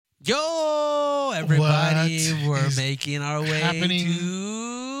Yo, everybody, What we're is making our way happening?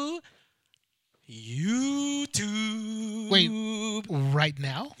 to YouTube. Wait, right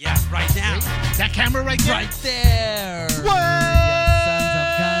now? Yeah, right now. Wait, that camera right there? Right there. What?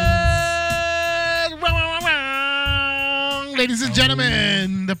 You sons of guns. Ladies and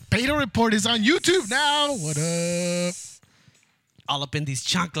gentlemen, the Beta Report is on YouTube now. What up? All up in these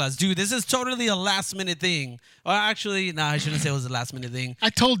chanclas. Dude, this is totally a last minute thing. Or actually, no, I shouldn't say it was a last minute thing. I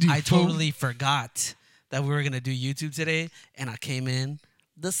told you. I fool. totally forgot that we were going to do YouTube today. And I came in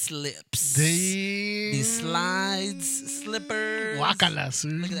the slips. These slides, slippers. Guacalas.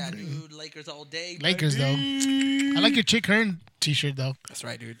 Look at that, dude. Lakers all day. Lakers, though. I like your Chick Hearn t-shirt, though. That's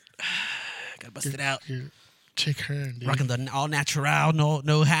right, dude. Gotta bust it out. Your Chick Hearn, dude. Rocking the all natural,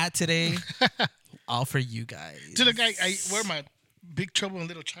 no hat today. All for you guys. Dude, look, I wear my Big Trouble in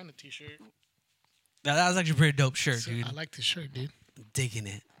Little China t-shirt. Now, that was actually a pretty dope shirt, So dude. I like this shirt, dude. I'm digging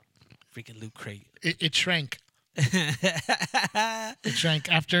it. Freaking Loot Crate. It shrank. It shrank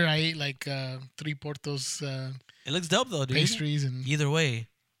after I ate like 3 Portos It looks dope, though, dude. pastries. And Either way,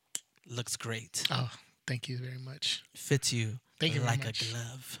 looks great. oh, thank you very much. Fits you Thank you very like much. a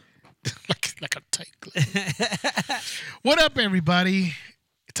glove. like a tight glove. What up, everybody?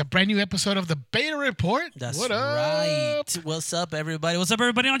 It's a brand new episode of the Beta Report. That's what right. up? What's up, everybody? What's up,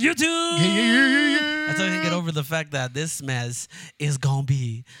 everybody on YouTube? Yeah. That's how I can get over the fact that this mess is going to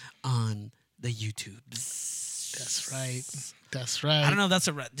be on the YouTubes. That's right. That's right. I don't know if that's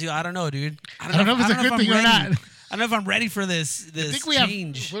dude. I don't know, dude. I don't know if it's a good thing or not. I don't know if I'm ready for this I think we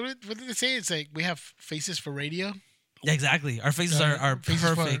change. have. What did they say? It's like we have faces for radio. Yeah, exactly. Our faces are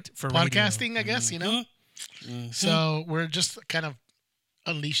faces perfect for podcasting, radio. I guess, you know? Mhm. So we're just kind of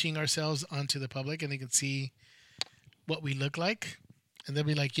unleashing ourselves onto the public, and they can see what we look like. And they'll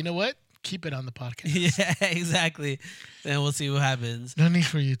be like, you know what? Keep it on the podcast. Yeah, exactly. Then we'll see what happens. No need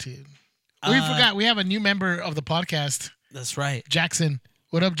for YouTube. We forgot. We have a new member of the podcast, That's right. Jackson.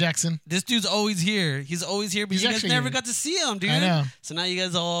 What up, Jackson? This dude's always here. He's always here, but He's you guys actually never here. got to see him, dude. I know. So now you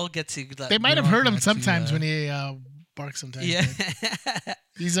guys all get to. They might have heard him sometimes when he barks sometimes. Yeah. but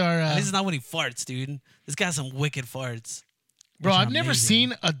These are... This is not when he farts, dude. This guy's some wicked farts. bro, which are I've never amazing.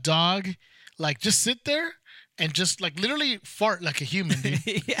 seen a dog like just sit there and just like literally fart like a human, dude.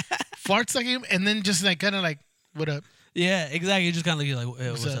 Yeah. Farts like him and then just like kind of like, what up? Yeah, exactly. You just kind of look like, hey,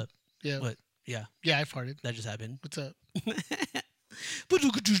 what's up? Yeah. What? Yeah, Yeah, I farted. that just happened. What's up? But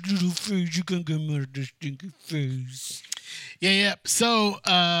look at this little face. You can't get mad at this stinky face. Yeah. So,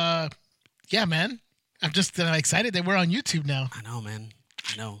 yeah, man. I'm just excited that we're on YouTube now. I know, man.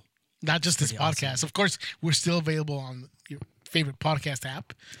 I know. Not just this Pretty podcast. awesome. Of course, we're still available on your favorite podcast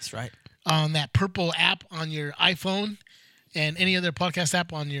app, That's right. on that purple app on your iPhone, and any other podcast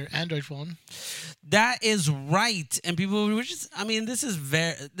app on your Android phone. That is right. And people were just, I mean, this is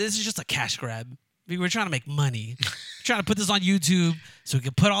just a cash grab. We're trying to make money. We're trying to put this on YouTube so we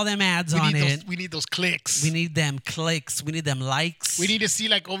can put all them ads on it. We need those clicks. We need them clicks. We need them likes. We need to see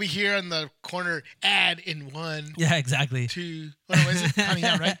like over here in the corner ad in 1, Yeah, exactly. 2. What is it? Counting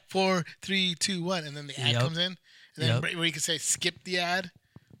down, right? 4, 3, 2, 1, and then the ad Yep. comes in, and then Yep. where you can say skip the ad.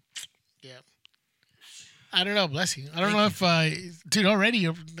 Yeah. I don't know. Bless you. I don't know if, dude, already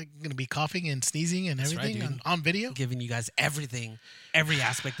you're like, gonna be coughing and sneezing and That's right, everything dude. on video. Giving you guys everything, every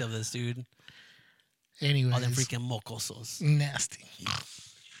aspect of this, dude. Anyways, All them freaking mocosos. nasty.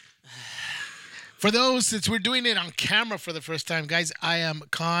 For those, since we're doing it on camera for the first time, guys, I am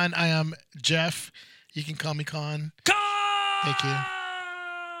Con. I am Jeff. You can call me Con. Thank you.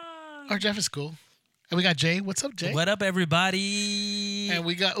 Or Jeff is cool. And we got Jay. What's up, Jay? What up, everybody? And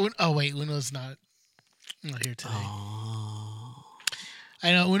we got oh wait, Uno's not here today.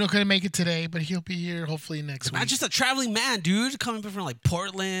 I know Uno couldn't make it today, but he'll be here hopefully next week. Not just a traveling man, dude. Coming from like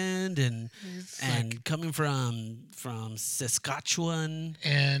Portland and coming from Saskatchewan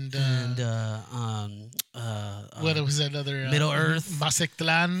and what was that other Middle Earth.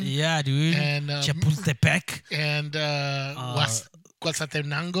 Mazatlan Yeah, dude. and Chapultepec, and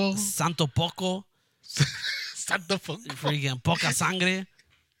Quetzaltenango, Santo Poco, Santo Poco. freaking Poca Sangre.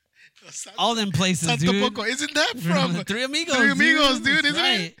 All them places, Santo dude. Poco. Isn't that from the Three Amigos? Three Amigos, dude? That's Isn't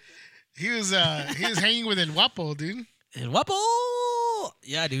right. it? He was hanging with El Guapo, dude. El Guapo.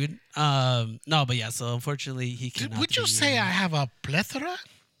 Yeah, dude. No, but yeah. So unfortunately, he cannot. Would you be, say I have a plethora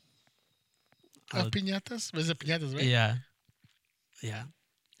of Oh. piñatas? Was it piñatas, right? Yeah.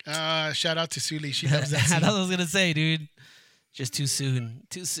 Yeah. Shout out to Suli. She loves that That's scene. what I was gonna say, dude. Just too soon.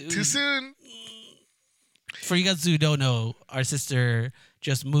 Too soon. Too soon. For you guys who don't know, our sister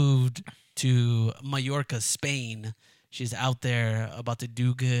just moved to Mallorca, Spain. She's out there about to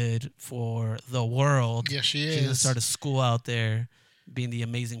do good for the world. Yes, she She's gonna is. start a school out there, being the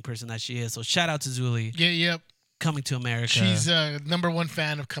amazing person that she is. So shout out to Zuli. Yeah, yep. Coming to America. She's #1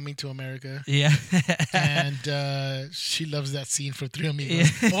 fan of Coming to America. Yeah. And she loves that scene for Three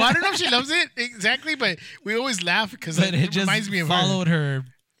Amigos. Yeah. Well, I don't know if she loves it exactly, but we always laugh because it reminds me of her. Followed her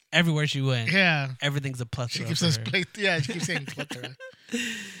everywhere she went. Yeah. Everything's a plethora. She keeps us she keeps saying plethora.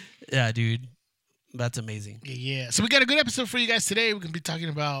 Yeah, dude. That's amazing. Yeah. So we got a good episode for you guys today. We're going to be talking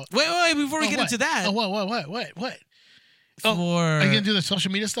about... Wait, before we get into that. Oh, what? Are you going to do the social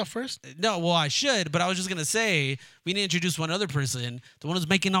media stuff first? No, well, I should, but I was just going to say, we need to introduce one other person, the one who's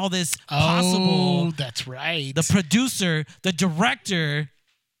making all this possible. Oh, that's right. The producer, the director.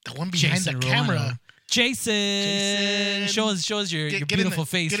 The one behind the camera. Jason. Show us your beautiful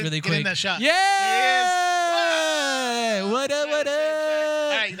face really quick. Get in that shot. Yeah! What up? All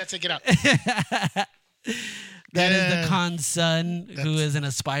right, that's it. Get out. That is the Khan's son, who is an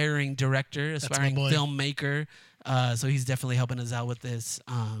aspiring director, aspiring filmmaker. So he's definitely helping us out with this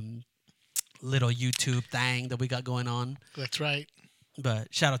little YouTube thing that we got going on. That's right.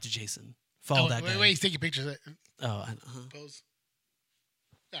 But shout out to Jason. Follow that guy. Wait, he's taking pictures. Pose.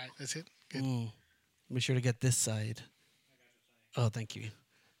 All right, that's it. Good. Be sure to get this side. Oh, thank you.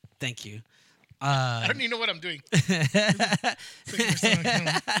 I don't even know what I'm doing.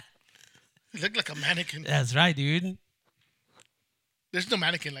 You look like a mannequin. That's right, dude. There's no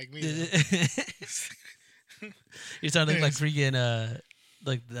mannequin like me. You start looking like freaking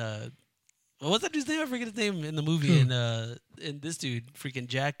like the what's that dude's name? I forget his name in the movie. In this dude, freaking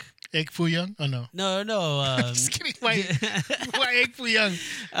Jack. Egg Foo Young? Oh no. No. Just kidding. Why Egg Foo Young?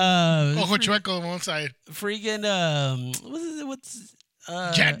 Ojo Chueco on one side. Freaking what's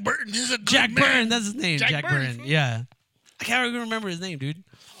Jack Burton. This is a Jack man. Burton. That's his name. Jack Burton. Yeah. I can't even remember his name, dude.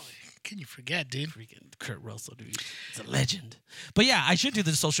 Can you forget, dude? Freaking Kurt Russell, dude. It's a legend. But yeah, I should do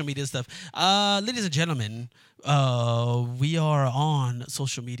the social media stuff. Ladies and gentlemen, we are on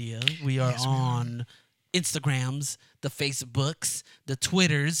social media. We are on Instagrams, the Facebooks, the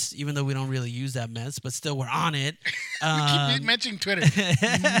Twitters, even though we don't really use that mess, but still we're on it. We keep mentioning Twitter.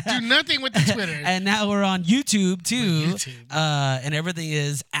 Do nothing with the Twitter. And now we're on YouTube too. And everything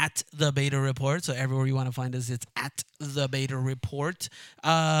is at The Beta Report. So everywhere you want to find us, it's at The Beta Report.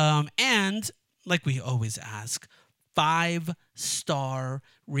 And like we always ask, 5-star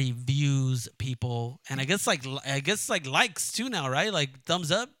reviews, people. And I guess like likes too now, right? Like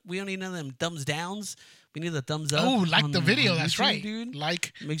thumbs up. We don't need none of them thumbs downs. We need the thumbs up. Oh, like the video. That's YouTube, right, dude.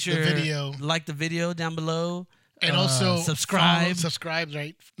 Make sure the video. Like the video down below. And also subscribe. Subscribe,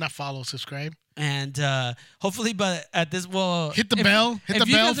 right? Not follow, subscribe. And hopefully, but at this, hit the bell. Hit the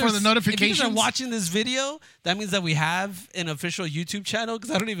bell for the notifications. If you guys are watching this video, that means that we have an official YouTube channel.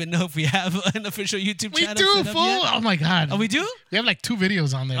 Because I don't even know if we have an official YouTube channel. We do, fool. Oh my god. Oh, we do. We have like 2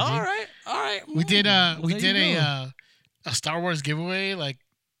 videos on there. All right. We did a Star Wars giveaway like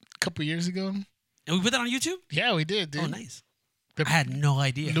a couple years ago. And we put that on YouTube? Yeah, we did, dude. Oh, nice. I had no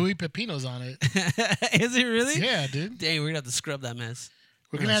idea. Louis Pepino's on it. Is it really? Yeah, dude. Dang, we're going to have to scrub that mess.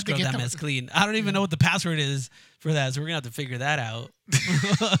 We're going to have to get that mess clean. I don't even know what the password is for that, so we're going to have to figure that out.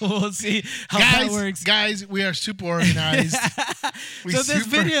 We'll see how that works. Guys, we are super organized. So this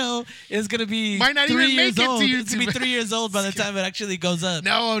video is going to be might not 3 even years make it old. to YouTube. It's going to be 3 years old by the time it actually goes up.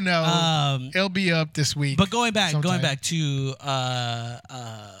 No. It'll be up this week. But going back to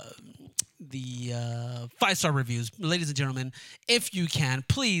the 5-star reviews, ladies and gentlemen, if you can,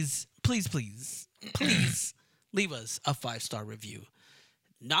 please leave us a 5-star review.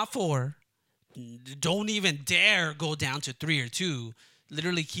 Not 4. Don't even dare go down to 3 or 2.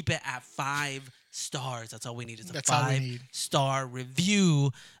 Literally keep it at 5 stars. That's all we need. Is a 5-star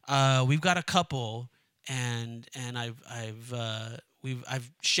review. We've got a couple, and I've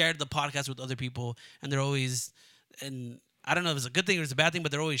shared the podcast with other people, and they're always, and I don't know if it's a good thing or it's a bad thing,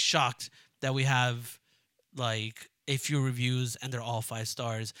 but they're always shocked that we have like a few reviews and they're all 5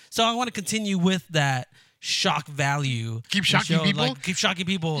 stars. So I want to continue with that shock value. Keep shocking people. Keep shocking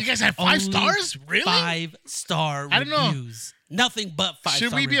people. You guys have 5 stars? Really? 5-star reviews. I don't know. Nothing but 5-star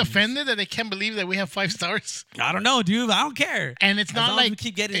Should we be reviews. offended that they can't believe that we have 5 stars? I don't know, dude. I don't care. And it's not like we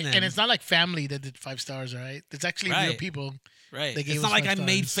keep getting them. And it's not like family that did 5 stars, right? It's actually real people. Right. It's not like I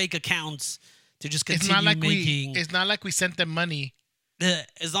made fake accounts to just continue making. It's not like we sent them money.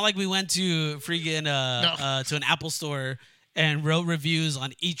 It's not like we went to freaking to an Apple store and wrote reviews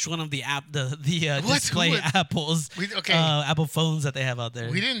on each one of the display apples, Apple phones that they have out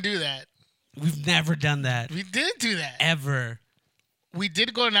there. We didn't do that. We've never done that. We didn't do that ever. We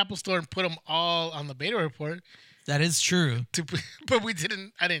did go to an Apple store and put them all on the beta report. That is true. But we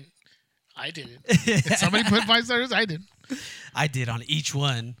didn't. I didn't. If somebody put 5 stars, I did. I did on each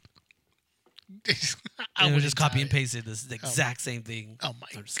one. I would just copy and pasted this exact same thing. Oh my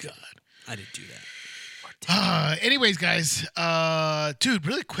God. I didn't do that. Anyways, guys, dude,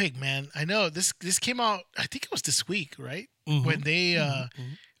 really quick, man. I know this came out. I think it was this week, right? Mm-hmm. When they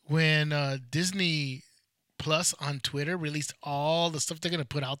when Disney Plus on Twitter released all the stuff they're gonna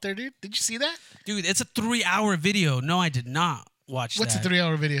put out there, dude. Did you see that? Dude, it's a 3-hour video. No, I did not watch What's that. a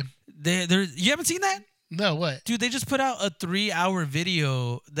 3-hour video? You haven't seen that? No, what? Dude, they just put out a 3-hour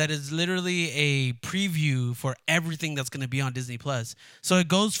video that is literally a preview for everything that's going to be on Disney Plus. So it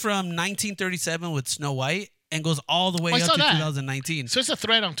goes from 1937 with Snow White and goes all the way up to 2019. So it's a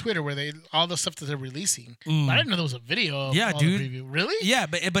thread on Twitter where all the stuff that they're releasing. But I didn't know there was a video of all dude. the preview. Really? Yeah,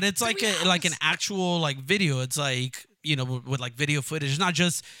 but it's like an actual like video. It's like, you know, with like video footage. It's not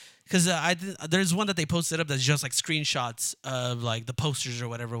just because there's one that they posted up that's just like screenshots of like the posters or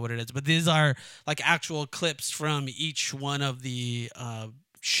whatever what it is. But these are like actual clips from each one of the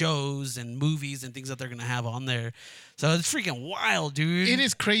shows and movies and things that they're gonna have on there. So it's freaking wild, dude. It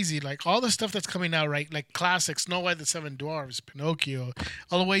is crazy. Like all the stuff that's coming out, right? Like classics, Snow White, the Seven Dwarfs, Pinocchio,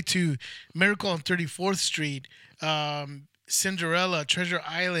 all the way to Miracle on 34th Street, Cinderella, Treasure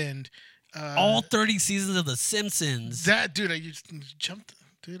Island. All 30 seasons of The Simpsons. That, dude, I just jumped.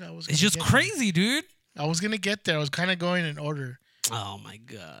 Dude, it's just crazy, dude. I was gonna get there. I was kind of going in order. Oh my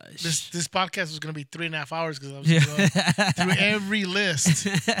gosh! This podcast was gonna be 3.5 hours because I was gonna go through every list.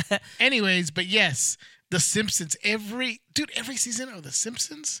 Anyways, but yes, The Simpsons. Every season of The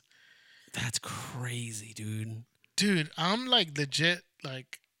Simpsons. That's crazy, dude. Dude, I'm like legit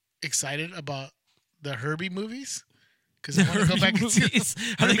like excited about the Herbie movies because I want to go back and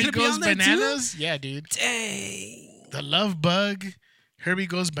see Herbie Goes Bananas. Yeah, dude. Dang. The Love Bug. Herbie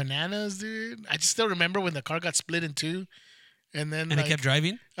Goes Bananas, dude. I just still remember when the car got split in two. And then it kept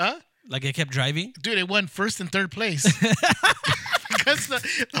driving? Huh? Like it kept driving? Dude, it won first and third place. Because the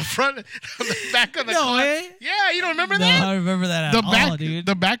back of the car. Way? Yeah, you don't remember that? No, I remember that at all, dude.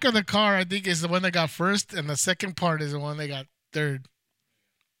 The back of the car, I think, is the one that got first, and the second part is the one that got third.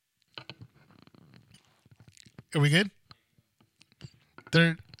 Are we good?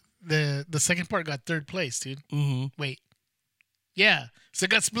 The second part got third place, dude. Mm-hmm. Wait. Yeah. So it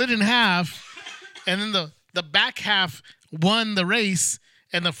got split in half, and then the back half won the race,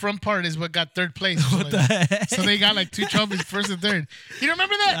 and the front part is what got third place. What the heck? So they got like two trophies, first and third. You don't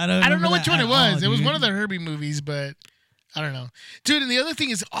remember that? I don't know which one it was. All, it was one of the Herbie movies, but I don't know. Dude, and the other thing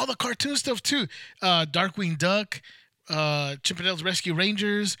is all the cartoon stuff too. Darkwing Duck, Chip 'n Dale's Rescue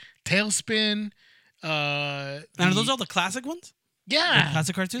Rangers, Tailspin. And are those all the classic ones? Yeah. The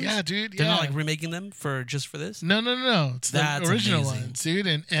classic cartoons? Yeah, dude. They're not like remaking them just for this? No. It's the original ones, dude.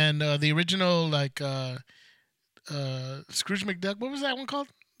 And the original like Scrooge McDuck. What was that one called?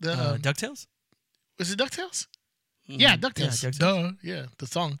 The DuckTales? Was it DuckTales? Mm-hmm. Yeah, DuckTales. DuckTales. Duh. Yeah, the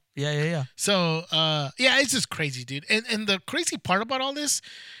song. Yeah. So it's just crazy, dude. And the crazy part about all this,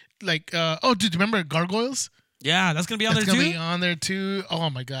 like dude, remember Gargoyles? Yeah, that's gonna be on there too. Gonna be on there too. Oh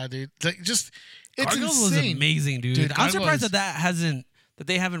my god, dude! Like just it's Gargoyles insane. was amazing, dude. I'm surprised that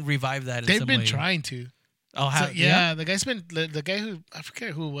they haven't revived that. They've been trying to. Oh, yeah. The guy who I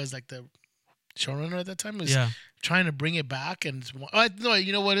forget who was like the showrunner at that time was trying to bring it back, and no,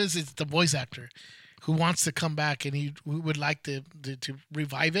 you know what it is? It's the voice actor who wants to come back, and he would like to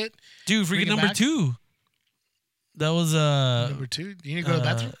revive it. Dude, freaking number 2. That was number 2. You need to go to the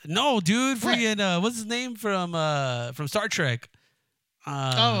bathroom? No, dude. Freaking what's his name from Star Trek?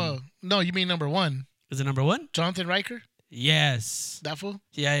 No, you mean number 1? Is it number 1? Jonathan Riker? Yes. That fool?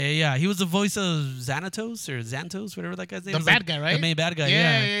 Yeah. He was the voice of Xanatos, whatever that guy's name. The bad guy, right? The main bad guy.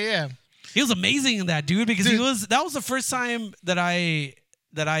 Yeah. He was amazing in that, dude, because that was the first time that I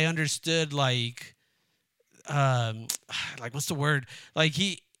understood like what's the word? Like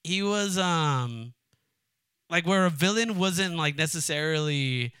he was like where a villain wasn't like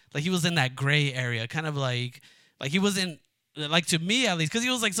necessarily like he was in that gray area, kind of like he wasn't like, to me at least, because he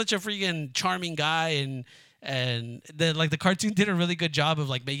was like such a freaking charming guy, and the cartoon did a really good job of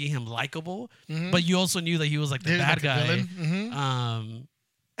like making him likable, but you also knew that he was like the bad guy. Mm-hmm.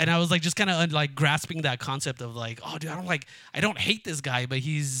 And I was like just kind of like grasping that concept of like, oh dude, I don't hate this guy, but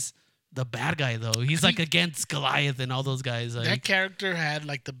he's the bad guy though. He's like against Goliath and all those guys. Like, that character had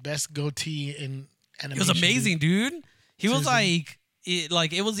like the best goatee in animation. He was amazing, dude. He was like. He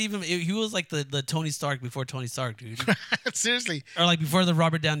was like the Tony Stark before Tony Stark, dude. Seriously. Or like before the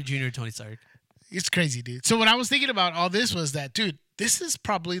Robert Downey Jr. Tony Stark. It's crazy, dude. So what I was thinking about all this was that, dude, this is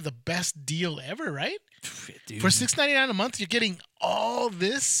probably the best deal ever, right? Dude. For $6.99 a month, you're getting all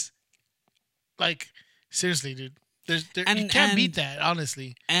this. Like, seriously, dude. You can't beat that,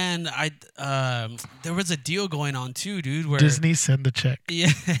 honestly. And there was a deal going on too, dude. Where Disney send the check.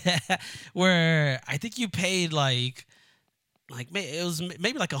 Yeah, where I think you paid like it was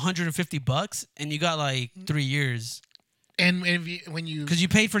maybe like $150, and you got like 3 years. And when you because you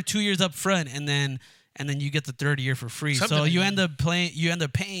paid for 2 years up front, and then you get the third year for free. Something so like you end up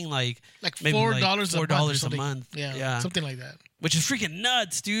paying like $4 a month. Yeah, something like that. Which is freaking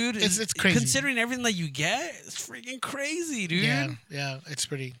nuts, dude. It's crazy. Considering everything that you get, it's freaking crazy, dude. Yeah, it's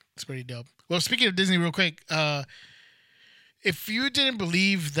pretty dope. Well, speaking of Disney, real quick, if you didn't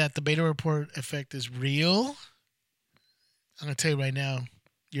believe that the beta report effect is real, I'm gonna tell you right now,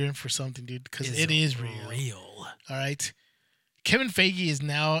 you're in for something, dude, because it is real. All right. Kevin Feige is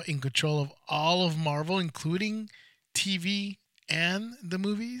now in control of all of Marvel, including TV and the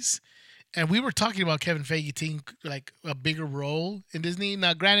movies. And we were talking about Kevin Feige taking like a bigger role in Disney.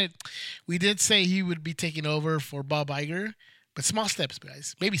 Now, granted, we did say he would be taking over for Bob Iger, but small steps,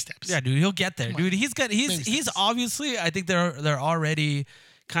 guys, baby steps. Yeah, dude, he'll get there, dude. He's obviously. I think they're already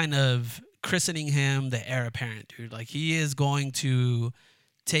kind of christening him the heir apparent, dude. Like he is going to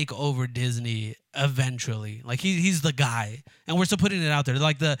take over Disney eventually. Like he's the guy, and we're still putting it out there.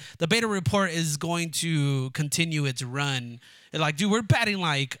 Like the beta report is going to continue its run. And like, dude, we're batting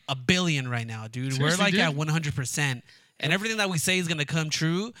like $1 billion right now, dude. Seriously, we're like dude? at 100%, and everything that we say is gonna come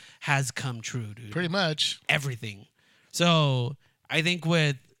true has come true, dude. Pretty much Everything. So I think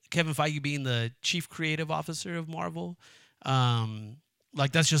with Kevin Feige being the chief creative officer of Marvel,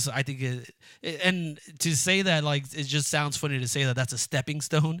 like that's just, I think and to say that, like, it just sounds funny to say that that's a stepping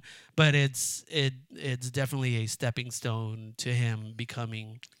stone, but it's definitely a stepping stone to him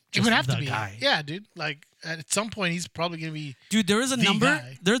becoming just it would have the to be guy. Yeah, dude. Like at some point, he's probably gonna be. Dude, there is a number.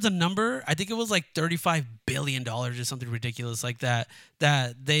 Guy. There's a number. I think it was like $35 billion or something ridiculous like that.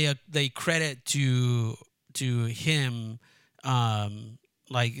 That they credit to him.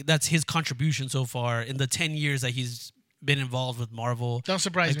 Like that's his contribution so far in the 10 years that he's been involved with Marvel. Don't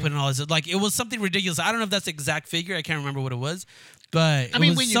surprise me. Putting all this, like, it was something ridiculous. I don't know if that's the exact figure. I can't remember what it was, but it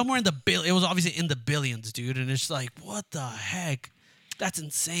was somewhere in the It was obviously in the billions, dude. And it's like, what the heck? That's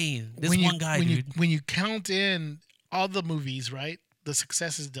insane. This one guy, dude. When you count in all the movies, right? The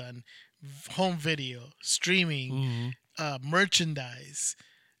success is done. Home video, streaming, merchandise,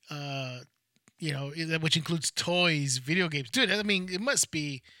 which includes toys, video games. Dude, I mean, it must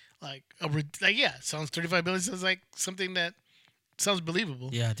be sounds $35 billion. Sounds like something that sounds believable.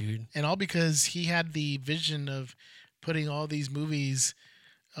 Yeah, dude. And all because he had the vision of putting all these movies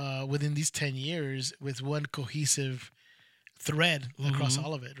within these 10 years with one cohesive thread across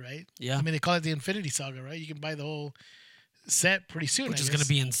all of it, right? Yeah. I mean, they call it the Infinity Saga, right? You can buy the whole set pretty soon, which is going to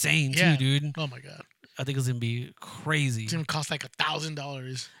be insane too, dude. Oh my God. I think it's going to be crazy. It's going to cost like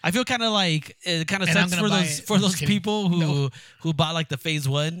 $1,000. I feel kind of like it kind of sucks for those people who bought like the phase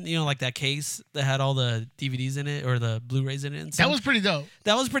 1, like that case that had all the DVDs in it or the Blu-rays in it. And that was pretty dope.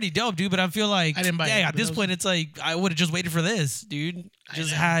 That was pretty dope, dude. But I feel like I didn't buy it. At this point, it's like I would have just waited for this, dude.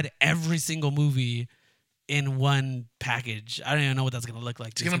 Just had every single movie in one package. I don't even know what that's gonna look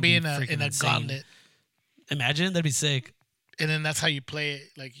like. It's gonna be in a gauntlet. Imagine, that'd be sick. And then that's how you play it.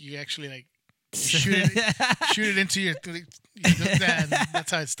 Like you actually like shoot it into your.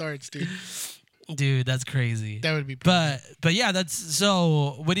 That's how it starts, dude. Dude, that's crazy. That would be. But yeah, that's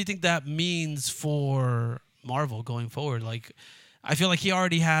so. What do you think that means for Marvel going forward? Like, I feel like he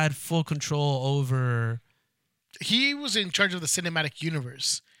already had full control over. He was in charge of the cinematic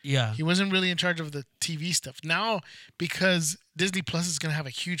universe. Yeah. He wasn't really in charge of the TV stuff. Now, because Disney Plus is going to have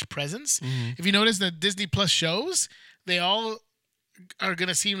a huge presence, if you notice the Disney Plus shows, they all are going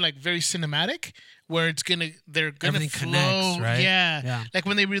to seem like very cinematic, where they're going to flow. Connects, right? Yeah. Like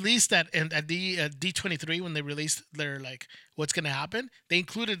when they released that and at the D23, when they released their like what's going to happen, they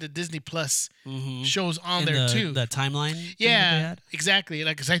included the Disney Plus shows on there too. The timeline. Yeah, exactly.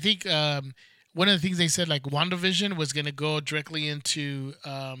 Like, 'cause I think one of the things they said, like WandaVision was going to go directly into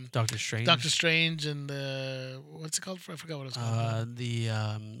Doctor Strange. Doctor Strange and the what's it called? I forgot what it was called. The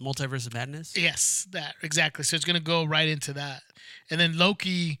Multiverse of Madness. Yes, that exactly. So it's going to go right into that, and then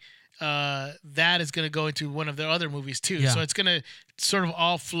Loki. That is going to go into one of their other movies too. Yeah. So it's going to sort of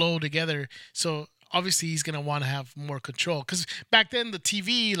all flow together. So obviously he's going to want to have more control, because back then the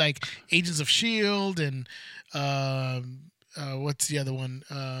TV, like Agents of S.H.I.E.L.D. and what's the other one?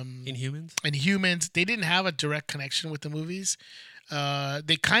 Inhumans. They didn't have a direct connection with the movies.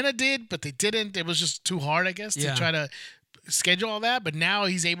 They kind of did, but they didn't. It was just too hard, I guess, to try to schedule all that. But now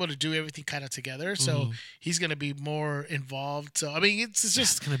he's able to do everything kind of together, so he's going to be more involved. So I mean, it's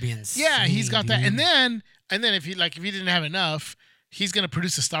just going to be insane. Yeah, he's got that, dude. and then if he didn't have enough, he's going to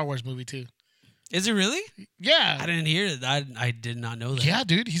produce a Star Wars movie too. Is it really? Yeah. I didn't hear it. I did not know that. Yeah,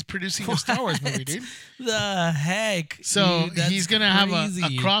 dude. He's producing a Star Wars movie, dude. The heck? So dude, that's he's going to have a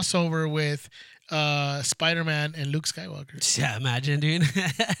crazy. crossover with Spider-Man and Luke Skywalker. Yeah, imagine, dude.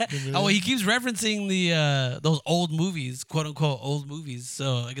 Oh, well, he keeps referencing the those old movies, quote unquote old movies.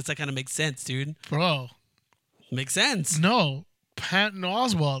 So I guess that kind of makes sense, dude. Bro. Makes sense. No. Patton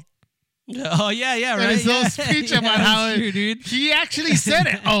Oswalt. Oh yeah, right. And his whole Yeah. speech Yeah, about that's how true, dude. he actually said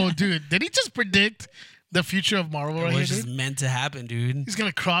it. Oh, dude. Did he just predict the future of Marvel right It here, was just dude? meant to happen, dude. He's going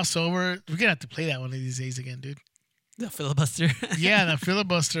to cross over. We're going to have to play that one of these days again, dude. The filibuster. Yeah, the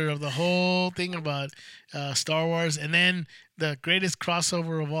filibuster of the whole thing about Star Wars, and then the greatest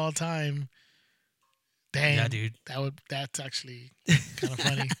crossover of all time. Dang, Yeah, dude. That's actually kind of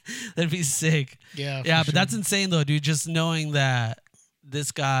funny. That'd be sick. Yeah, Yeah, for but sure. that's insane though, dude. Just knowing that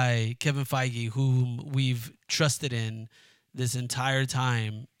this guy, Kevin Feige, whom we've trusted in this entire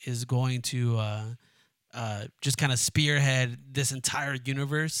time, is going to just kind of spearhead this entire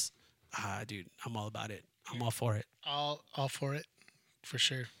universe. Dude, I'm all about it. I'm all for it. all for it, for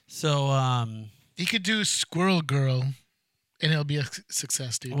sure. So, He could do Squirrel Girl, and it'll be a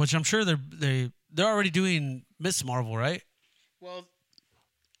success, dude. which I'm sure they're already doing Miss Marvel, right? Well,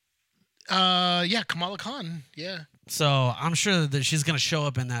 yeah, Kamala Khan, yeah. So I'm sure that she's gonna show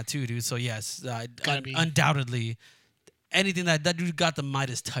up in that too, dude. So yes, Gotta be. undoubtedly, anything that dude got the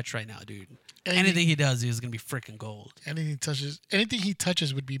Midas touch right now, dude. Anything he does is gonna be freaking gold. Anything he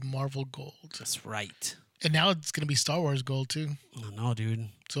touches would be Marvel gold, That's right. and now it's gonna be Star Wars gold too. I don't know, dude.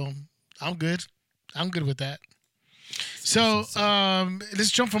 So I'm good. I'm good with that. So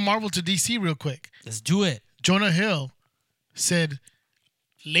let's jump from Marvel to DC real quick. Let's do it. Jonah Hill said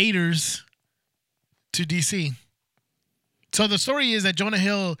laters to DC. So the story is that Jonah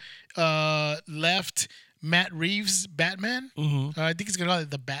Hill left Matt Reeves Batman. Mm-hmm. I think he's going to call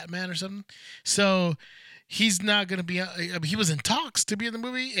it the Batman or something. So he's not going to be... he was in talks to be in the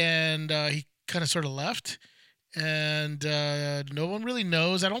movie, and he kind of sort of left. And no one really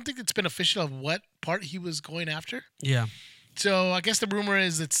knows. I don't think it's been official of what part he was going after. Yeah. So I guess the rumor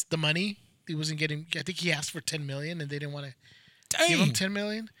is it's the money. He wasn't getting... I think he asked for $10 million, and they didn't want to give him $10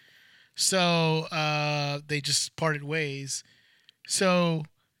 million. So they just parted ways. So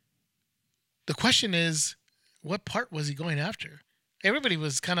the question is, what part was he going after? Everybody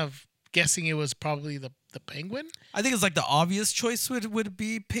was kind of guessing it was probably the Penguin. I think it's like the obvious choice would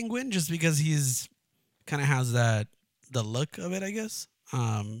be Penguin, just because he's kind of has the look of it, I guess.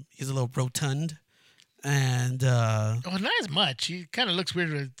 He's a little rotund. And not as much. He kind of looks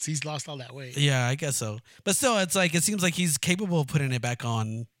weird when he's lost all that weight. Yeah, I guess so. But still, it's like it seems like he's capable of putting it back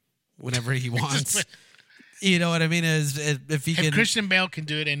on whenever he wants. You know what I mean? Is if he can. Christian Bale can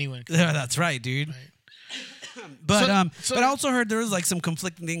do it, anyone can. Yeah, that's right, dude. Right. But So but I also heard there was like some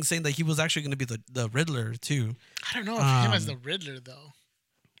conflicting things saying that he was actually going to be the Riddler too. I don't know if him as the Riddler though.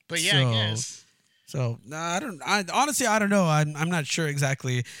 But yeah, I guess. So honestly I don't know. I'm not sure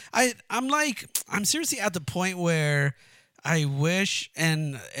exactly. I'm seriously at the point where I wish,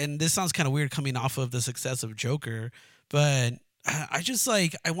 and this sounds kind of weird coming off of the success of Joker, but I just I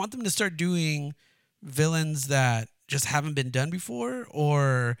want them to start doing villains that just haven't been done before,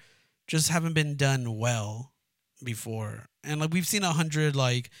 or just haven't been done well before. And like we've seen 100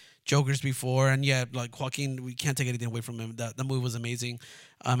 Jokers before, and yeah, like Joaquin, we can't take anything away from him. The movie was amazing,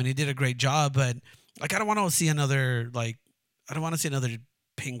 and he did a great job. But I don't want to see another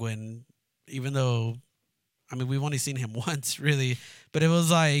Penguin, even though we've only seen him once, really. But it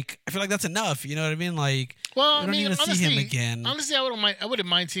was I feel like that's enough. You know what I mean? Well, we don't need to see him again. Honestly, I wouldn't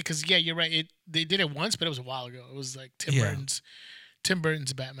mind seeing, because yeah, you're right. They did it once, but it was a while ago. It was like Tim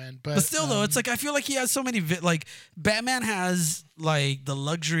Burton's Batman. But still, though, it's I feel like he has so many Batman has the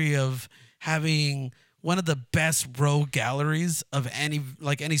luxury of having one of the best rogue galleries of any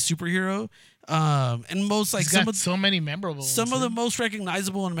superhero. And most he's got so many memorable some ones, of the most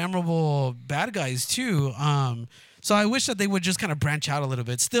recognizable and memorable bad guys too. So I wish that they would just kind of branch out a little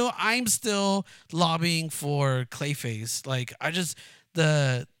bit. Still, I'm still lobbying for Clayface. I just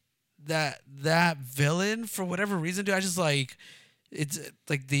that villain, for whatever reason, dude. I just it's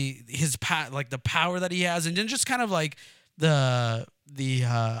the power that he has, and then just kind of the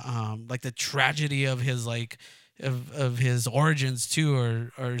tragedy of his of his origins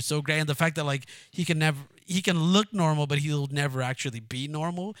too are so great, and the fact that he can look normal, but he'll never actually be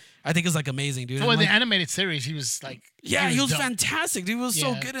normal, I think is amazing, dude. So in the animated series, he was he was dope. Fantastic, dude. He was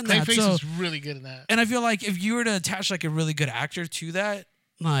so good in that. Clayface was really good in that. And I feel like if you were to attach a really good actor to that,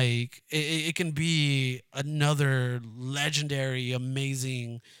 it can be another legendary,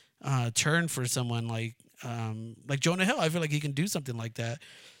 amazing turn for someone like Jonah Hill. I feel like he can do something like that.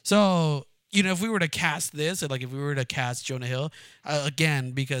 So if we were to cast this, or like if we were to cast Jonah Hill,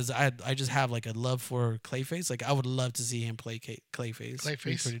 again, because I just have like a love for Clayface. Like I would love to see him play Clayface. It'd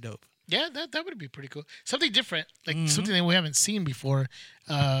be pretty dope. Yeah, that would be pretty cool. Something different, like something that we haven't seen before.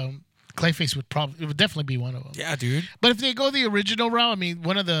 Clayface would definitely be one of them. Yeah, dude. But if they go the original route, I mean,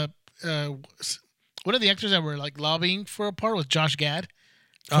 one of the actors that were like lobbying for a part was Josh Gad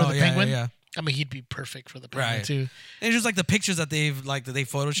for the Penguin. Yeah. I mean, he'd be perfect for the Penguin too. And just like the pictures that they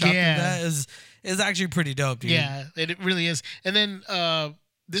photoshopped of that is actually pretty dope, dude. Yeah, it really is. And then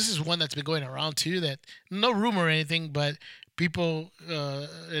this is one that's been going around too. That no rumor or anything, but people,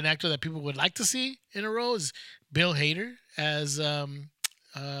 an actor that people would like to see in a role is Bill Hader as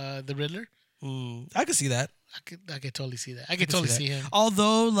the Riddler. I could see that. I could totally see that. I could totally see him.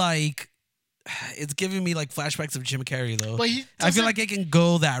 Although, like, it's giving me like flashbacks of Jim Carrey, though. But I feel like it can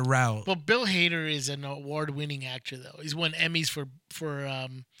go that route. Well, Bill Hader is an award-winning actor, though. He's won Emmys for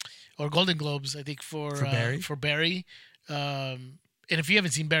or Golden Globes, I think, for Barry. For Barry. And if you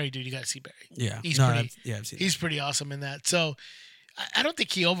haven't seen Barry, dude, you got to see Barry. Yeah, I've seen. He's pretty awesome in that. So I don't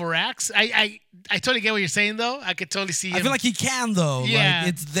think he overacts. I totally get what you're saying, though. I could totally see him. I feel like he can, though. Yeah,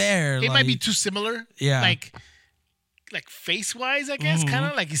 like, it's there. It might be too similar. Yeah, like face-wise, I guess, kind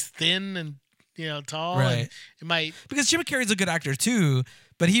of like he's thin and tall. Right. It might because Jim Carrey's a good actor too,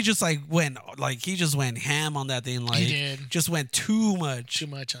 but he just went ham on that thing. Like he did. Just went too much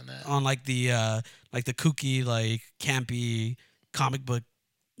on that. On like the kooky, like campy comic book,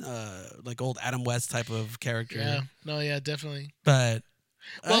 like old Adam West type of character. Yeah. No. Yeah. Definitely. But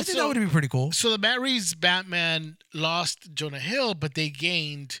I think that would be pretty cool. So the Matt Reeves Batman lost Jonah Hill, but they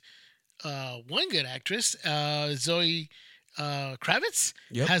gained one good actress, Zoe Kravitz,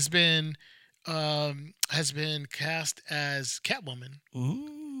 has been cast as Catwoman.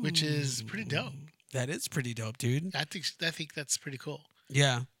 Ooh, which is pretty dope. That is pretty dope, dude. I think that's pretty cool.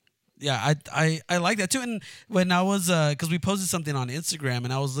 Yeah. Yeah, I like that too. And when I was because we posted something on Instagram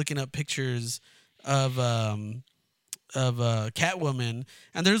and I was looking up pictures of Catwoman,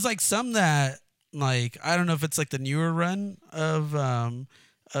 and there's like some that like I don't know if it's like the newer run of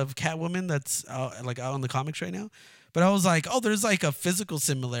Catwoman that's out in the comics right now. But I was like, oh, there's like a physical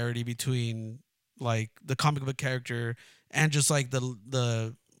similarity between like the comic book character and just like the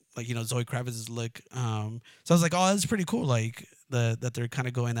Zoe Kravitz's look. So I was like, oh, that's pretty cool. Like that they're kind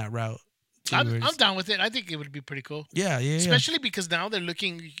of going that route. I'm down with it. I think it would be pretty cool. Yeah. Especially because now you're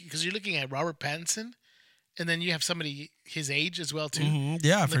looking at Robert Pattinson, and then you have somebody his age as well too. Mm-hmm.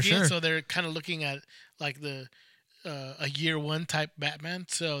 Yeah, for sure. So they're kind of looking at like the a year one type Batman.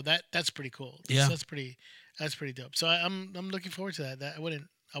 So that's pretty cool. Yeah, so that's pretty dope. So I'm looking forward to that.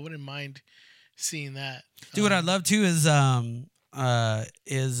 I wouldn't mind seeing that. Dude, what I love too is Jason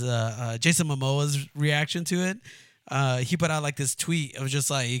Momoa's reaction to it. He put out like this tweet of just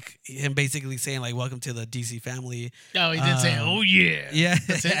like him basically saying like welcome to the DC family. Oh, he did say, oh yeah. Yeah.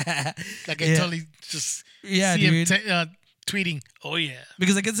 That's it. Like I totally just see dude. him tweeting, oh yeah.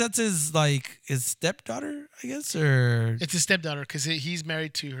 Because I guess that's his stepdaughter, I guess, or it's his stepdaughter because he's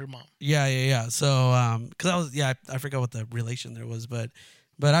married to her mom. Yeah. So because I forgot what the relation there was, but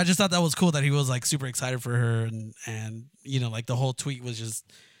I just thought that was cool that he was like super excited for her and like the whole tweet was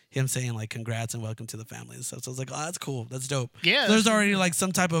just him saying like congrats and welcome to the family and stuff. So I was like, oh, that's cool. That's dope. Yeah. So there's already like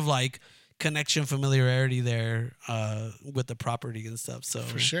some type of like connection, familiarity there with the property and stuff. So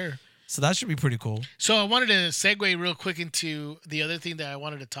for sure. So that should be pretty cool. So I wanted to segue real quick into the other thing that I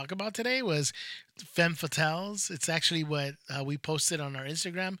wanted to talk about today was Femme Fatales. It's actually what we posted on our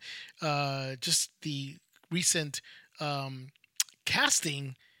Instagram. Just the recent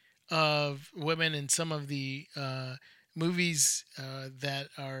casting of women in some of the movies that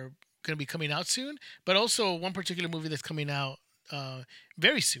are going to be coming out soon, but also one particular movie that's coming out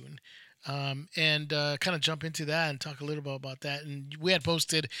very soon. And kind of jump into that and talk a little bit about that. And we had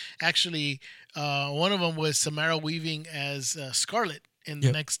posted actually one of them was Samara Weaving as Scarlet in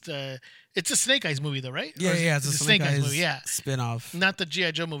the next. It's a Snake Eyes movie, though, right? Yeah, it's a Snake Eyes movie. Yeah, spinoff. Not the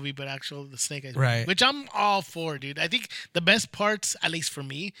G.I. Joe movie, but the Snake Eyes movie, right? Which I'm all for, dude. I think the best parts, at least for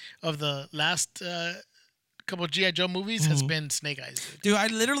me, of the last couple of G.I. Joe movies has been Snake Eyes. Dude, I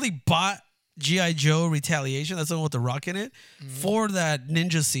literally bought G.I. Joe Retaliation. That's the one with the rock in it for that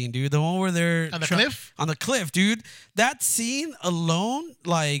ninja scene, dude. The one where they're on the cliff. On the cliff, dude. That scene alone,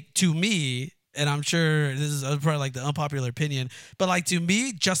 like to me. And I'm sure this is probably like the unpopular opinion, but like to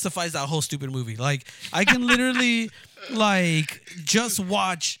me justifies that whole stupid movie. Like I can literally like just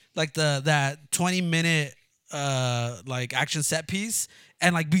watch like that 20-minute like action set piece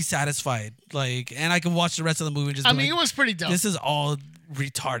and like be satisfied. Like and I can watch the rest of the movie and just it was pretty dope. This is all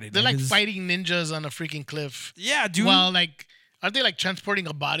retarded. They're like fighting ninjas on a freaking cliff. Yeah, dude. Well, like aren't they like transporting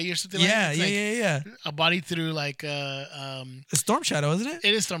a body or something? Yeah, like yeah, that? yeah. A body through like A Storm Shadow, isn't it?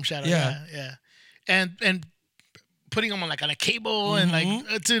 it is Storm Shadow. Yeah. Yeah. And putting them on like on a cable and like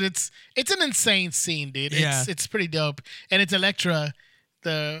Mm-hmm. dude, it's an insane scene, dude. Yeah. It's pretty dope. And it's Elektra,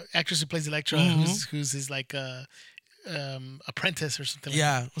 the actress who plays Elektra, Mm-hmm. who's his like apprentice or something.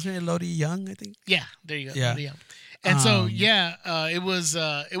 Yeah. Wasn't it Lodi Young? I think. Yeah, there you go. Yeah. Yeah. And so Um,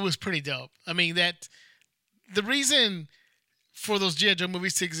 it was pretty dope. I mean that the reason for those G.I. Joe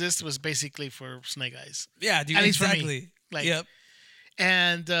movies to exist was basically for Snake Eyes. Yeah, dude. At least for me. Exactly. Like, yep.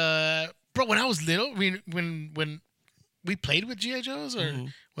 And bro, when I was little, I mean, when we played with G.I. Joes or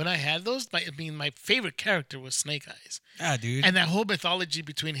when I had those, my favorite character was Snake Eyes. Yeah, dude. And that whole mythology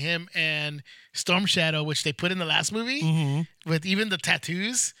between him and Storm Shadow, which they put in the last movie, with even the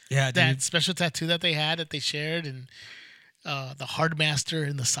tattoos. Yeah, that dude. special tattoo that they had that they shared, and the hard master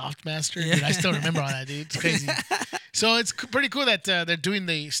and the soft master. Yeah. Dude, I still remember all that, dude. It's crazy. So it's pretty cool that they're doing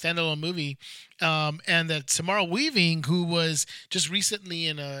the standalone movie, and that Samara Weaving, who was just recently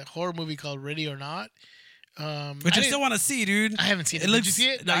in a horror movie called Ready or Not, Which I still want to see, dude. I haven't seen it. It looks. Did you see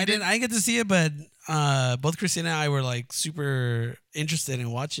it? No, No, I you didn't. I didn't get to see it, but both Christina and I were like super interested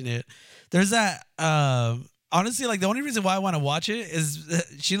in watching it. There's that. Honestly, like the only reason why I want to watch it is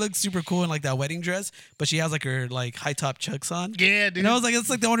she looks super cool in like that wedding dress, but she has like her like high top chucks on. Yeah, dude. And I was like, it's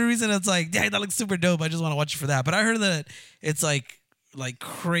like the only reason it's like, yeah, that looks super dope. I just want to watch it for that. But I heard that it's like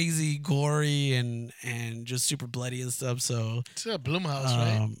crazy gory and just super bloody and stuff. So It's a Blumhouse,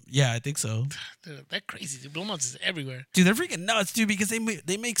 right? yeah, I think so. They're crazy. Dude. Blumhouse is everywhere. Dude, they're freaking nuts, dude, because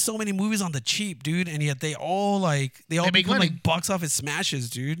they make so many movies on the cheap, dude, and yet they all make become money. like box office smashes,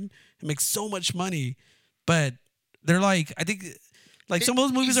 dude. It makes so much money, but they're like, I think like some of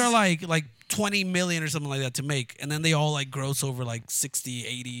those movies are like 20 million or something like that to make, and then they all like gross over like 60,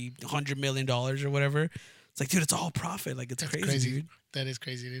 80, 100 million dollars or whatever. It's like, dude, it's all profit. Like it's crazy, dude. That is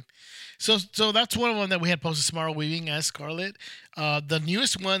crazy, dude. So that's one of them that we had posted, Samara Weaving as Scarlet. The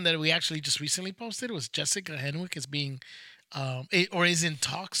newest one that we actually just recently posted was Jessica Henwick is being, is in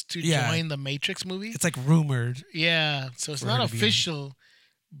talks to join the Matrix movie. It's like rumored. Yeah, so it's for not her to be in. official,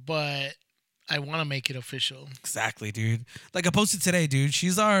 but I want to make it official. Exactly, dude. Like I posted today, dude.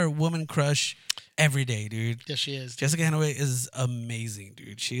 She's our woman crush every day, dude. Yes, she is. Jessica Henwick is amazing,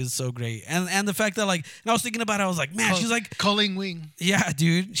 dude. She is so great. And the fact that like, and I was thinking about it, I was like, man, she's like Colleen Wing. Yeah,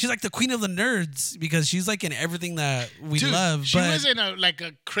 dude. She's like the queen of the nerds because she's like in everything that we love. She but was in a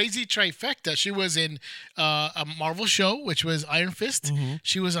crazy trifecta. She was in a Marvel show, which was Iron Fist.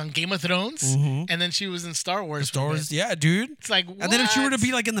 She was on Game of Thrones, and then she was in Star Wars. Star Wars, yeah, dude. It's like, and then if she were to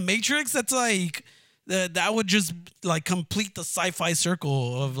be like in the Matrix, that's like that would just like complete the sci-fi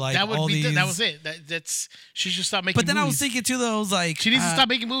circle of like that would all be these. that was it. That's she should stop making. But then movies. I was thinking too, though, I was like, she needs to stop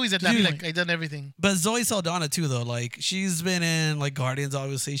making movies at that dude. point. I've done everything. But Zoe Saldana too, though, like she's been in like Guardians,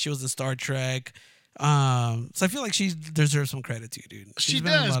 obviously. She was in Star Trek. So I feel like she deserves some credit too, dude. She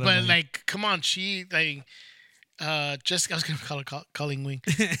does, but like, come on, she like Jessica. I was gonna call her Colleen Wing.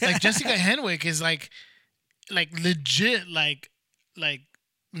 Like Jessica Henwick is like legit, like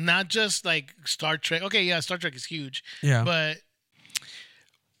not just like Star Trek. Okay, yeah, Star Trek is huge. Yeah,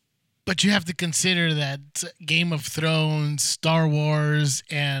 but you have to consider that Game of Thrones, Star Wars,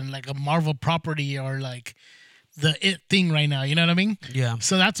 and like a Marvel property are like the it thing right now. You know what I mean? yeah.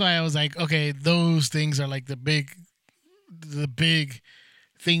 So that's why I was like, okay, those things are like the big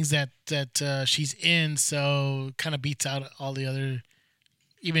things that she's in. So kind of beats out all the other,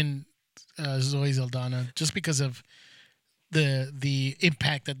 even Zoe Saldana, just because of the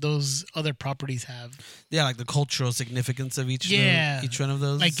impact that those other properties have. Yeah, like the cultural significance of each one of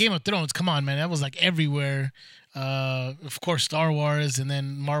those. Like Game of Thrones, come on, man, that was like everywhere. Of course, Star Wars, and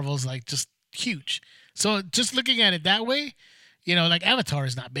then Marvel's like just huge. So just looking at it that way, you know, like Avatar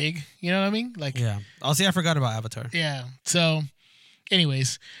is not big. You know what I mean? Like, yeah. I'll see. I forgot about Avatar. yeah. So,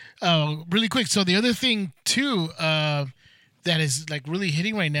 anyways, really quick. So the other thing too, that is like really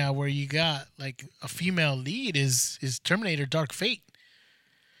hitting right now, where you got like a female lead is Terminator: Dark Fate.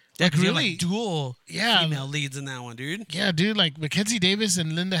 Yeah, Like, really, really- like dual Yeah. female leads in that one, dude. Yeah, dude. Like Mackenzie Davis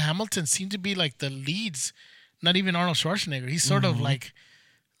and Linda Hamilton seem to be like the leads. Not even Arnold Schwarzenegger. He's sort of like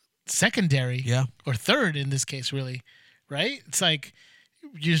secondary, Yeah. or third in this case, really, right? It's like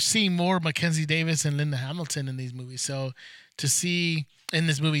you're seeing more Mackenzie Davis and Linda Hamilton in these movies. So to see in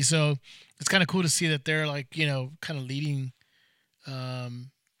this movie, so it's kind of cool to see that they're like, you know, kind of leading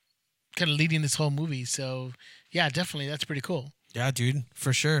this whole movie. So yeah, definitely, that's pretty cool. Yeah, dude,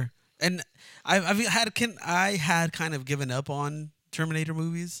 for sure. And I had kind of given up on Terminator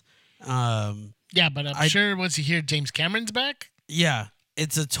movies. Yeah, but I'm sure once you hear James Cameron's back, Yeah,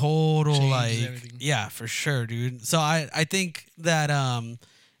 It's a total Changes like everything. yeah, for sure, dude. So I think that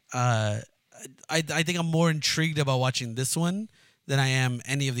I think I'm more intrigued about watching this one than I am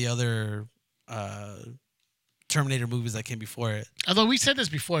any of the other Terminator movies that came before it. Although we said this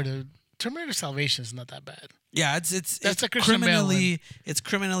before, the Terminator Salvation is not that bad. Yeah, it's That's a Christian Bale one. it's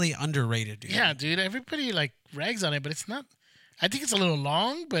criminally underrated, dude. Yeah, dude. Everybody like rags on it, but it's not. I think it's a little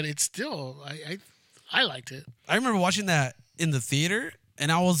long, but it's still. I liked it. I remember watching that in the theater,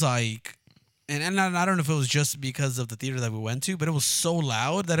 and I was like, and I don't know if it was just because of the theater that we went to, but it was so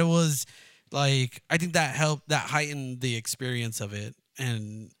loud that it was like I think that heightened the experience of it,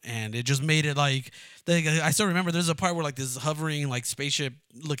 and it just made it like I still remember there's a part where like this hovering like spaceship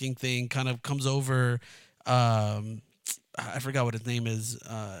looking thing kind of comes over. I forgot what his name is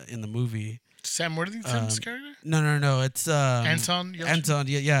in the movie. Sam Worthington's character? No. It's Anton. Anton.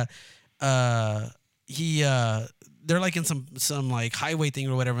 Yeah. They're like in some like highway thing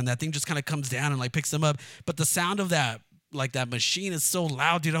or whatever, and that thing just kind of comes down and like picks them up. But the sound of that machine is so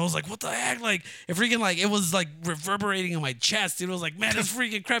loud, dude. I was like, what the heck? Like it freaking like it was like reverberating in my chest, dude. I was like, man, this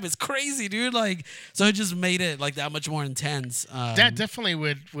freaking crap is crazy, dude. Like so it just made it like that much more intense. That definitely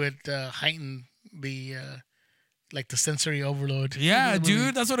would heighten the like the sensory overload. Yeah,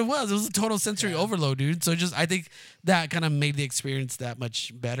 dude, that's what it was. It was a total sensory overload, dude. So just I think that kind of made the experience that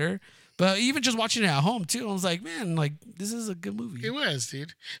much better. But even just watching it at home too, I was like, man, like this is a good movie. It was,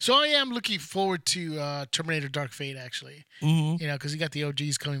 dude. So I am looking forward to Terminator: Dark Fate, actually. Mm-hmm. You know, because you got the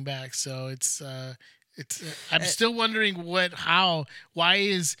OGs coming back. So it's. I'm still wondering why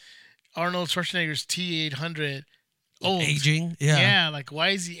is Arnold Schwarzenegger's T-800 old? Aging, yeah. Yeah, like why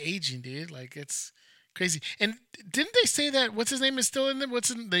is he aging, dude? Like it's crazy. And didn't they say that what's his name is still in there? What's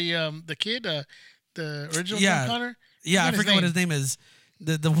in the kid, the original John Connor? Yeah, I forget what his name is.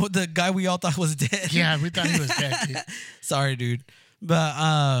 The guy we all thought was dead. Yeah, we thought he was dead, dude. Sorry, dude. But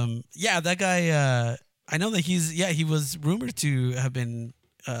yeah, that guy. I know that he was rumored to have been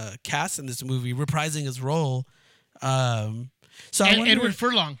cast in this movie, reprising his role. So Edward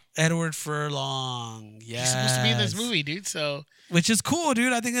Furlong. Edward Furlong. Yeah, he's supposed to be in this movie, dude. So which is cool,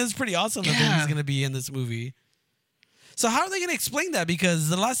 dude. I think that's pretty awesome that he's gonna be in this movie. So how are they gonna explain that? Because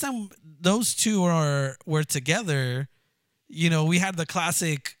the last time those two were together, you know, we had the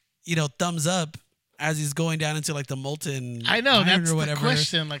classic, you know, thumbs up as he's going down into like the molten I know iron that's or whatever. The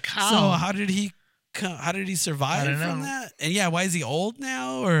question. Like how? So how did he survive from that? And yeah, why is he old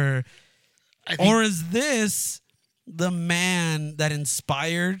now? Or is this the man that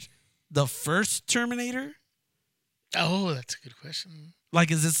inspired the first Terminator? Oh, that's a good question.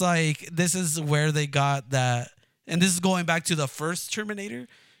 Like, is this is where they got that? And this is going back to the first Terminator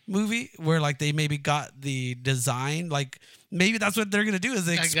movie where like they maybe got the design, like maybe that's what they're gonna do is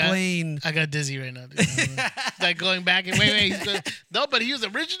explain. I got dizzy right now, dude. Like going back and wait, no, but he was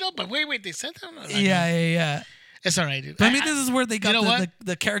original. But wait, they sent him. Yeah. It's all right, dude. But I mean, this is where they got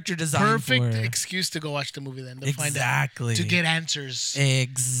the character design. Perfect excuse to go watch the movie then. To find out, to get answers.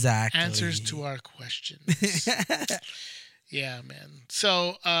 Exactly. Answers to our questions. Yeah, man.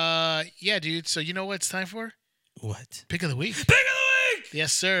 So, yeah, dude. So you know what it's time for? What? Pick of the week. Pick of the week.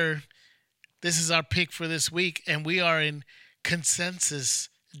 Yes, sir. This is our pick for this week, and we are in consensus,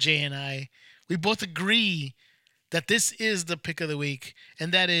 Jay and I. We both agree that this is the pick of the week,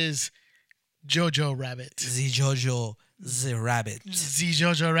 and that is Jojo Rabbit. The Jojo the Rabbit. The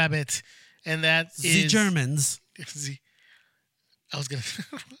Jojo Rabbit. And that is... The Germans. I was going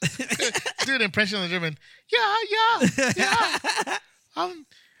to do an impression of the German. Yeah.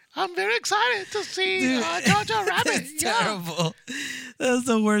 I'm very excited to see Jojo Rabbit. It's terrible. That's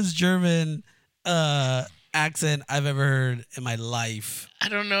the worst German accent I've ever heard in my life. I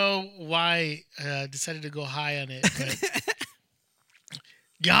don't know why I decided to go high on it. But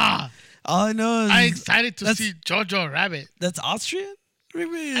yeah. All I know is... I'm excited to see Jojo Rabbit. That's Austrian? I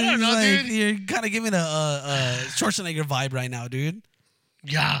don't know, dude. You're kind of giving a Schwarzenegger vibe right now, dude.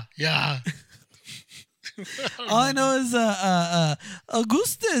 Yeah. All I know is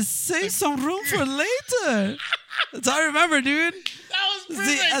Augustus, save some room for later. That's all I remember, dude. That was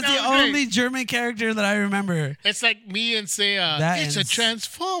perfect. That's the only German character that I remember. It's like me and say, it's a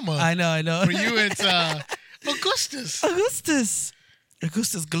transformer. I know. For you, it's Augustus.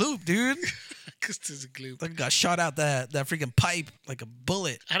 Augustus Gloop, dude. Augustus Gloop. Like got shot out that freaking pipe like a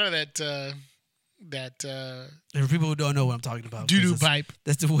bullet. I know that there are people who don't know what I'm talking about. Doo-doo pipe.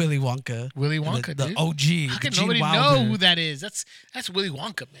 That's the Willy Wonka. Willy Wonka, the dude. OG. How can nobody know who that is? That's Willy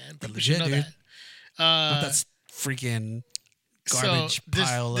Wonka, man. But legit, know dude. That. That's freaking garbage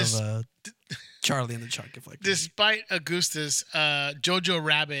pile of Charlie and the Chocolate Factory. Despite Augustus, Jojo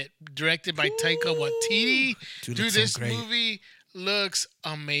Rabbit, directed by Taika Waititi, dude, this so great. movie looks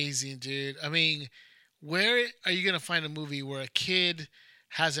amazing, dude. I mean, where are you gonna find a movie where a kid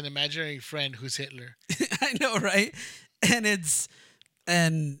has an imaginary friend who's Hitler? I know, right? And it's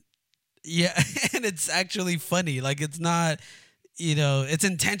and yeah, and it's actually funny. Like it's not, it's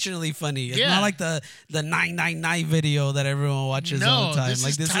intentionally funny. It's Yeah. not like the 999 video that everyone watches all the No, time. this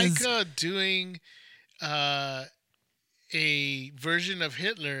Like is Taika doing uh, a version of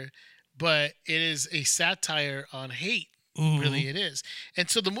Hitler, but it is a satire on hate. Really, it is. And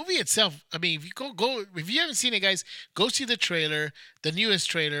so the movie itself, I mean, if you go, if you haven't seen it, guys, go see the trailer, the newest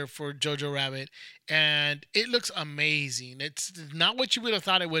trailer for Jojo Rabbit, and it looks amazing. It's not what you would have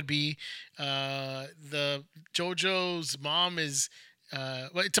thought it would be. The Jojo's mom is,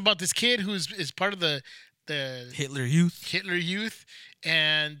 well, it's about this kid is part of the Hitler Youth.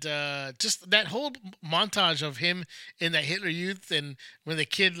 And just that whole montage of him in that Hitler Youth, and when the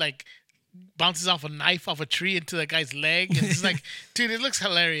kid like bounces off a knife off a tree into the guy's leg, and it's like, dude, it looks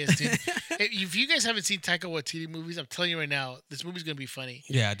hilarious, dude. If you guys haven't seen Taika Waititi movies, I'm telling you right now, this movie's gonna be funny.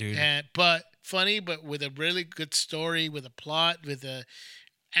 Yeah, dude. But funny, but with a really good story, with a plot, with the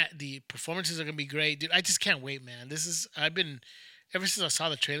performances are gonna be great, dude. I just can't wait, man. Ever since I saw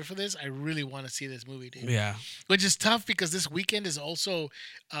the trailer for this, I really want to see this movie, dude. Yeah. Which is tough because this weekend is also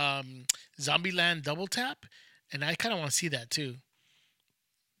Zombieland Double Tap, and I kind of want to see that too.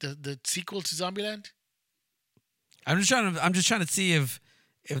 The sequel to Zombieland. I'm just trying to see if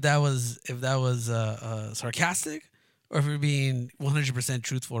that was sarcastic or if we're being 100%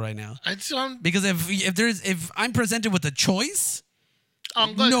 truthful right now. Because if I'm presented with a choice,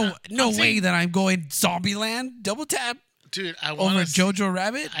 no way that I'm going Zombieland Double Tap. Dude, I want over Jojo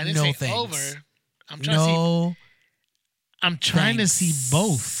Rabbit. I didn't no say thanks. Over. I'm trying to see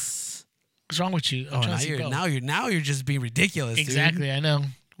both. What's wrong with you? I'm trying to see both. Now you're just being ridiculous. Exactly, dude. I know.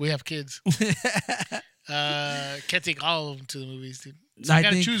 We have kids. Can't take all of them to the movies, dude. So I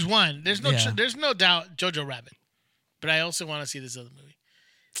gotta choose one. There's no doubt Jojo Rabbit, but I also want to see this other movie.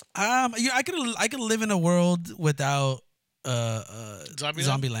 I could live in a world without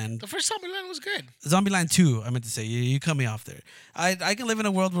Zombieland. The first Zombieland was good. Zombieland 2, I meant to say. You cut me off there. I can live in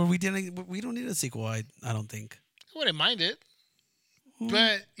a world where we don't need a sequel. I don't think. I wouldn't mind it,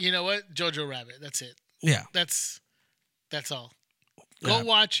 but you know what? Jojo Rabbit. That's it. Yeah. That's all. Go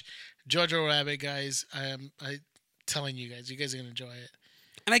watch Jojo Rabbit, guys. I'm telling you guys are gonna enjoy it.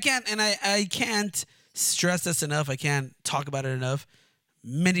 And I can't stress this enough. I can't talk about it enough.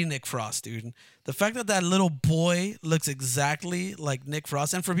 Mini Nick Frost, dude. The fact that little boy looks exactly like Nick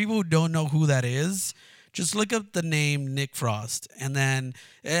Frost, and for people who don't know who that is, just look up the name Nick Frost, and then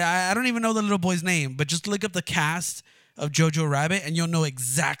I don't even know the little boy's name, but just look up the cast of Jojo Rabbit, and you'll know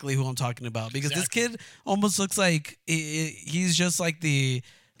exactly who I'm talking about. Because this kid almost looks like he's just like the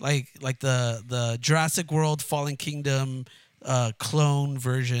Jurassic World Fallen Kingdom clone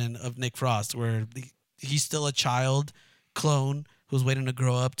version of Nick Frost, where he's still a child clone who's waiting to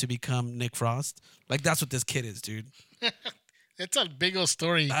grow up to become Nick Frost. Like, that's what this kid is, dude. It's a big old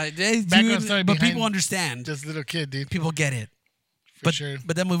story. Dude, but people understand. This little kid, dude. People get it. For sure.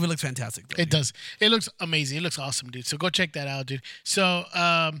 But that movie looks fantastic, though. It does. It looks amazing. It looks awesome, dude. So go check that out, dude. So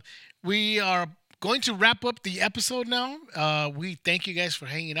we are going to wrap up the episode now. We thank you guys for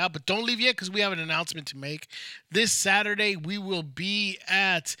hanging out, but don't leave yet because we have an announcement to make. This Saturday, we will be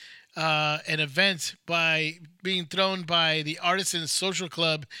at an event being thrown by the Artisans Social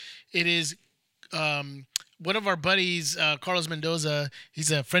Club. It is one of our buddies, Carlos Mendoza. He's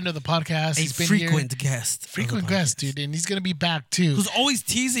a friend of the podcast. He's been frequent guest. Frequent guest, dude. And he's going to be back, too. Who's always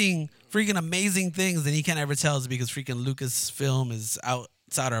teasing freaking amazing things that he can't ever tell us because freaking Lucasfilm is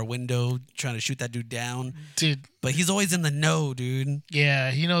outside our window trying to shoot that dude down. Dude. But he's always in the know, dude.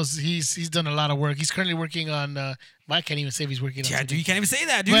 Yeah, he knows. He's done a lot of work. He's currently working on... I can't even say if he's working on something. Dude, you can't even say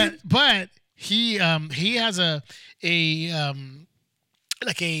that, dude. But he has a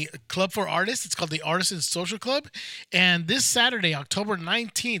club for artists. It's called the Artisans Social Club. And this Saturday, October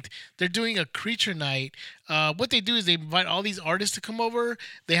 19th, they're doing a creature night. What they do is they invite all these artists to come over.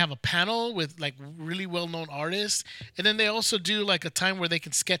 They have a panel with like really well-known artists. And then they also do like a time where they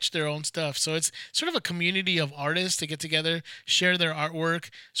can sketch their own stuff. So it's sort of a community of artists to get together, share their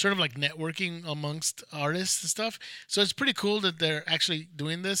artwork, sort of like networking amongst artists and stuff. So it's pretty cool that they're actually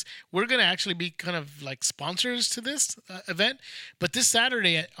doing this. We're going to actually be kind of like sponsors to this event. But this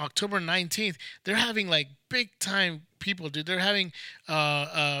Saturday, at October 19th, they're having like big time people, dude. They're having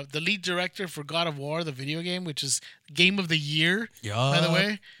the lead director for God of War, the video game, which is Game of the Year. Yeah. By the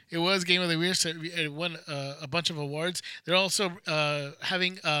way, it was Game of the Year, so it won a bunch of awards. They're also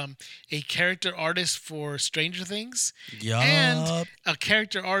having a character artist for Stranger Things and a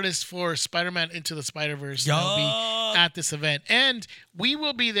character artist for Spider-Man Into the Spider-Verse that will be at this event. And we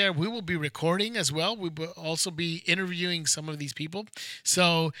will be there. We will be recording as well. We will also be interviewing some of these people.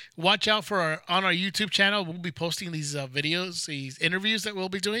 So watch out for on our YouTube channel. We'll be posting these videos, these interviews that we'll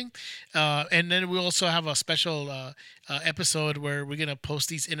be doing. And then we'll also have a special episode where we're going to post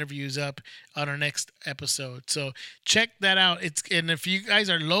these interviews up on our next episode. So check that out. And if you guys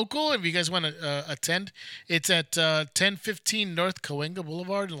are local, if you guys want to attend, it's at 1015 North Cahuenga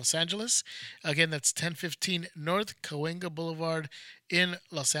Boulevard in Los Angeles. Again, that's 1015 North Cahuenga Boulevard in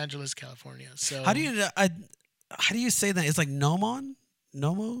Los Angeles, California. So how do you say that? It's like Nomon?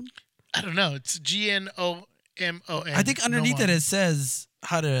 I don't know. It's GNOMON. I think underneath it says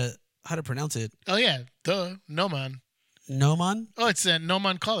how to pronounce it. Oh yeah, Nomon. Nomon? Oh, it's at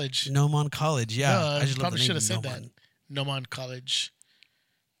Nomon College. Nomon College, yeah. I just probably should have said Nomon. that. Nomon College.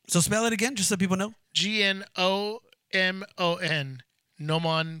 So spell it again, just so people know. GNOMON.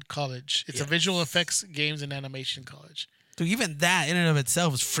 Nomon College. It's a visual effects, games, and animation college. So even that in and of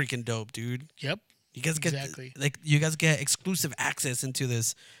itself is freaking dope, dude. Yep. You guys get exclusive access into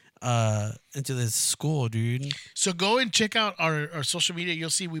this school, dude. So go and check out our social media. You'll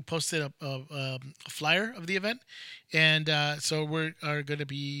see we posted a flyer of the event, and so we're gonna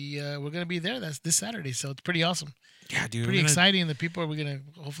be there. That's this Saturday, so it's pretty awesome. Yeah, dude. Pretty exciting. The people we're gonna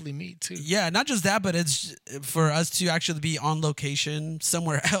hopefully meet too. Yeah, not just that, but it's for us to actually be on location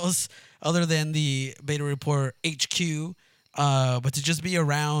somewhere else other than the Beta Report HQ. But to just be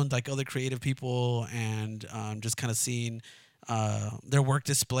around like other creative people and just kind of seeing their work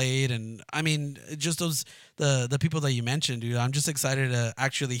displayed, and I mean just the people that you mentioned, dude. I'm just excited to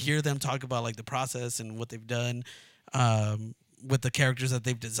actually hear them talk about like the process and what they've done with the characters that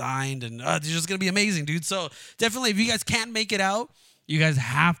they've designed, and it's just gonna be amazing, dude. So definitely, if you guys can't make it out, you guys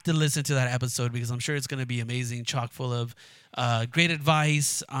have to listen to that episode because I'm sure it's gonna be amazing, chock full of great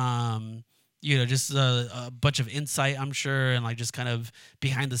advice. Just a bunch of insight, I'm sure, and like just kind of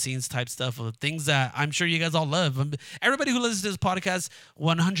behind the scenes type stuff of things that I'm sure you guys all love. Everybody who listens to this podcast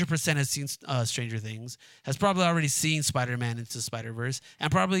 100% has seen Stranger Things, has probably already seen Spider-Man Into Spider-Verse,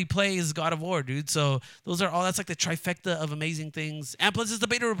 and probably plays God of War, dude. So that's like the trifecta of amazing things. And plus, it's the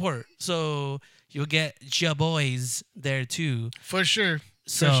Beta Report, so you'll get your boys there too. For sure.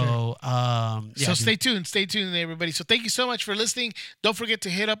 So, so stay tuned, everybody. So thank you so much for listening. Don't forget to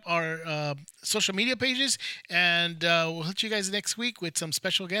hit up our social media pages, and we'll hit you guys next week with some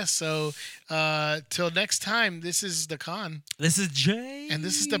special guests. So till next time, this is the Con. This is Jay. And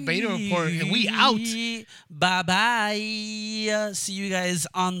this is the Beta Report, and we out. Bye-bye. See you guys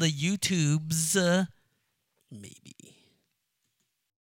on the YouTubes. Maybe.